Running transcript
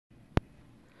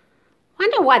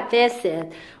Wonder what this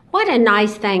is. What a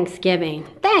nice Thanksgiving.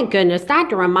 Thank goodness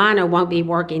Dr. Romano won't be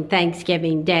working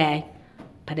Thanksgiving Day.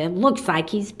 But it looks like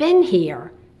he's been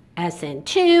here.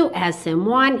 SN2,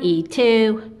 SN1,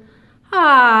 E2.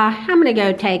 I'm going to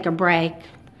go take a break.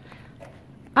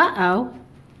 Uh-oh.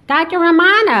 Dr.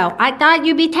 Romano, I thought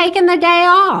you'd be taking the day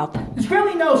off. There's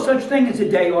really no such thing as a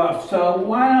day off, so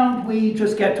why don't we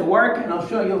just get to work and I'll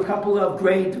show you a couple of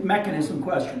great mechanism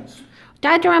questions.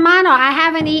 Dr. Romano, I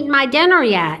haven't eaten my dinner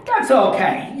yet. That's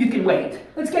okay. You can wait.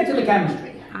 Let's get to the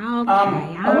chemistry. Okay.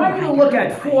 I want you to look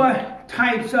at 4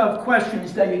 types of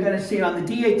questions that you're going to see on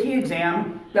the DAT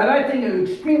exam that I think are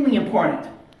extremely important.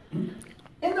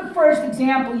 In the first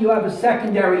example, you have a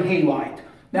secondary halide.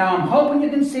 Now, I'm hoping you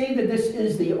can see that this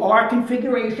is the R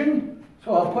configuration.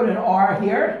 So I'll put an R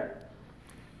here.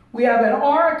 We have an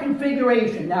R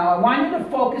configuration. Now, I want you to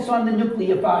focus on the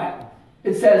nucleophile.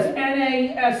 It says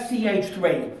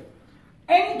NaSCH3.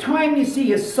 Anytime you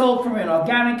see a sulfur in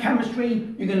organic chemistry,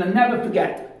 you're going to never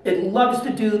forget. It loves to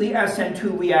do the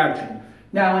SN2 reaction.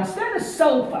 Now, instead of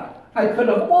sulfur, I could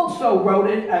have also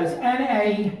wrote it as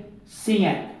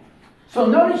NaCN. So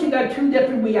notice you got 2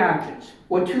 different reactions,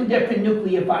 or 2 different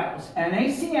nucleophiles,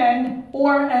 NaCN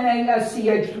or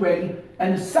NaSCH3,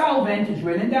 and the solvent is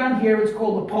written down here. It's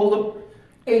called the polar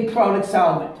A-product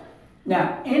solvent.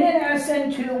 Now, in an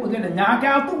SN2, we're going to knock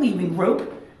out the leaving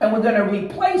group, and we're going to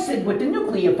replace it with the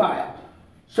nucleophile.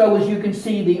 So as you can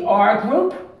see, the R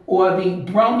group, or the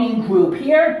bromine group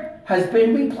here, has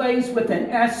been replaced with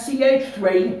an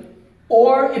SCH3,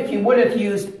 or if you would have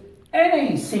used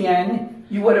NaCN,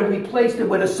 you would have replaced it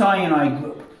with a cyanide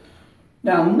group.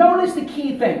 Now, notice the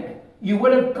key thing. You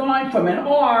would have gone from an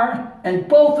R, and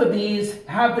both of these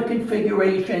have the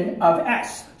configuration of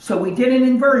S. So we did an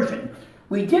inversion.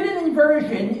 We did an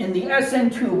inversion in the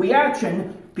SN2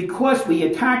 reaction because we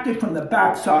attacked it from the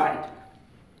back side.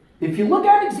 If you look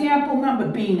at example number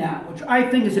B now, which I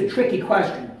think is a tricky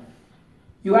question,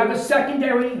 you have a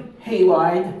secondary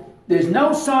halide. There's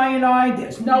no cyanide,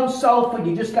 there's no sulfur,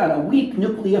 you just got a weak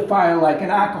nucleophile like an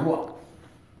alcohol.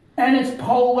 And it's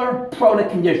polar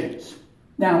product conditions.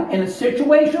 Now, in a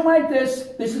situation like this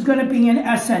is going to be an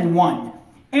SN1.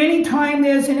 Anytime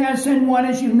there's an SN1,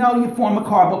 as you know, you form a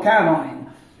carbocation.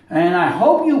 And I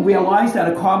hope you realize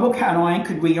that a carbocation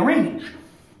could rearrange.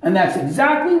 And that's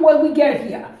exactly what we get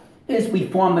here, is we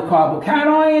form the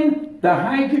carbocation, the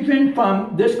hydrogen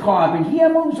from this carbon here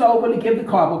moves over to give the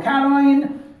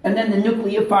carbocation, and then the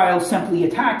nucleophile simply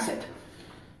attacks it.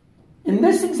 In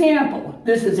this example,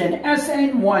 this is an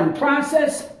SN1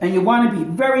 process, and you want to be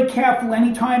very careful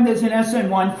anytime there's an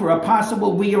SN1 for a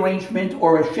possible rearrangement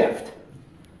or a shift.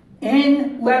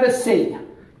 In letter C,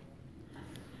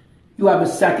 you have a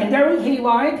secondary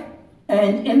halide,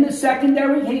 and in the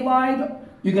secondary halide,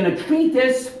 you're going to treat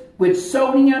this with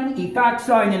sodium,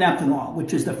 ethoxide, and ethanol,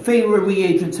 which is the favorite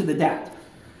reagents of the DAT.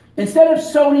 Instead of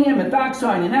sodium,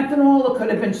 ethoxide, and ethanol, it could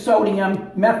have been sodium,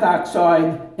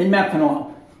 methoxide, and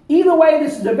methanol. Either way,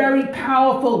 this is a very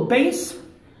powerful base,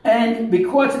 and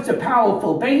because it's a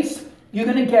powerful base, you're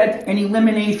going to get an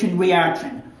elimination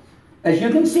reaction. As you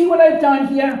can see what I've done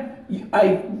here,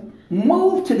 I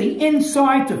moved to the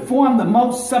inside to form the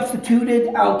most substituted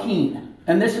alkene.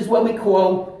 And this is what we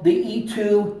call the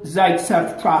E2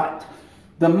 Zaitsev product.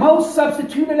 The most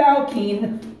substituted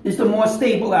alkene is the more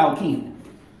stable alkene.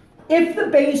 If the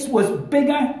base was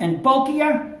bigger and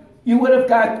bulkier, you would have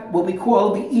got what we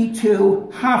call the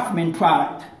E2 Hoffman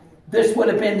product. This would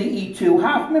have been the E2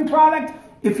 Hoffman product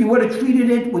if you would have treated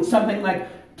it with something like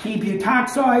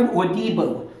T-butoxide or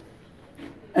DBU.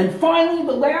 And finally,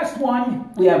 the last one,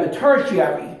 we have a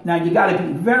tertiary. Now, you got to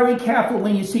be very careful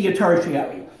when you see a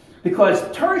tertiary, because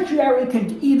tertiary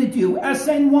can either do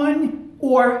SN1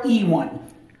 or E1.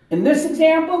 In this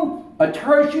example, a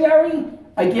tertiary,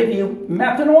 I give you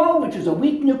methanol, which is a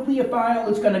weak nucleophile.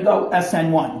 It's going to go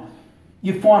SN1.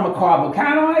 You form a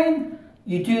carbocation,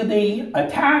 you do the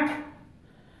attack,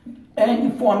 and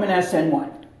you form an SN1.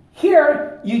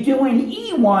 Here, you do an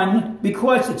E1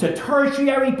 because it's a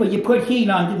tertiary, but you put heat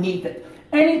underneath it.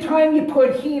 Anytime you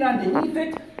put heat underneath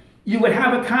it, you would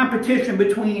have a competition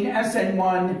between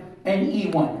SN1 and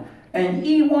E1. And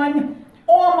E1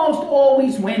 almost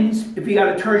always wins if you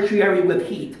got a tertiary with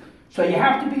heat. So you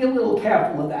have to be a little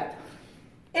careful of that.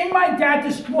 In my DAT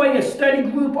Destroyer study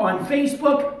group on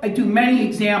Facebook, I do many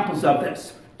examples of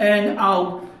this. And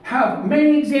I'll have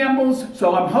many examples,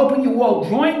 so I'm hoping you all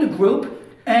join the group,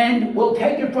 and we'll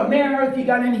take it from there if you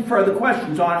got any further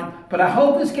questions on it. But I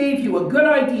hope this gave you a good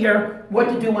idea what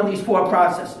to do on these 4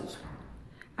 processes.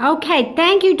 Okay,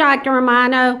 thank you, Dr.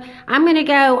 Romano. I'm going to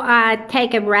go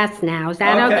take a rest now. Is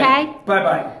that okay?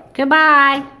 Bye-bye.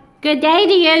 Goodbye. Good day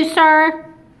to you, sir.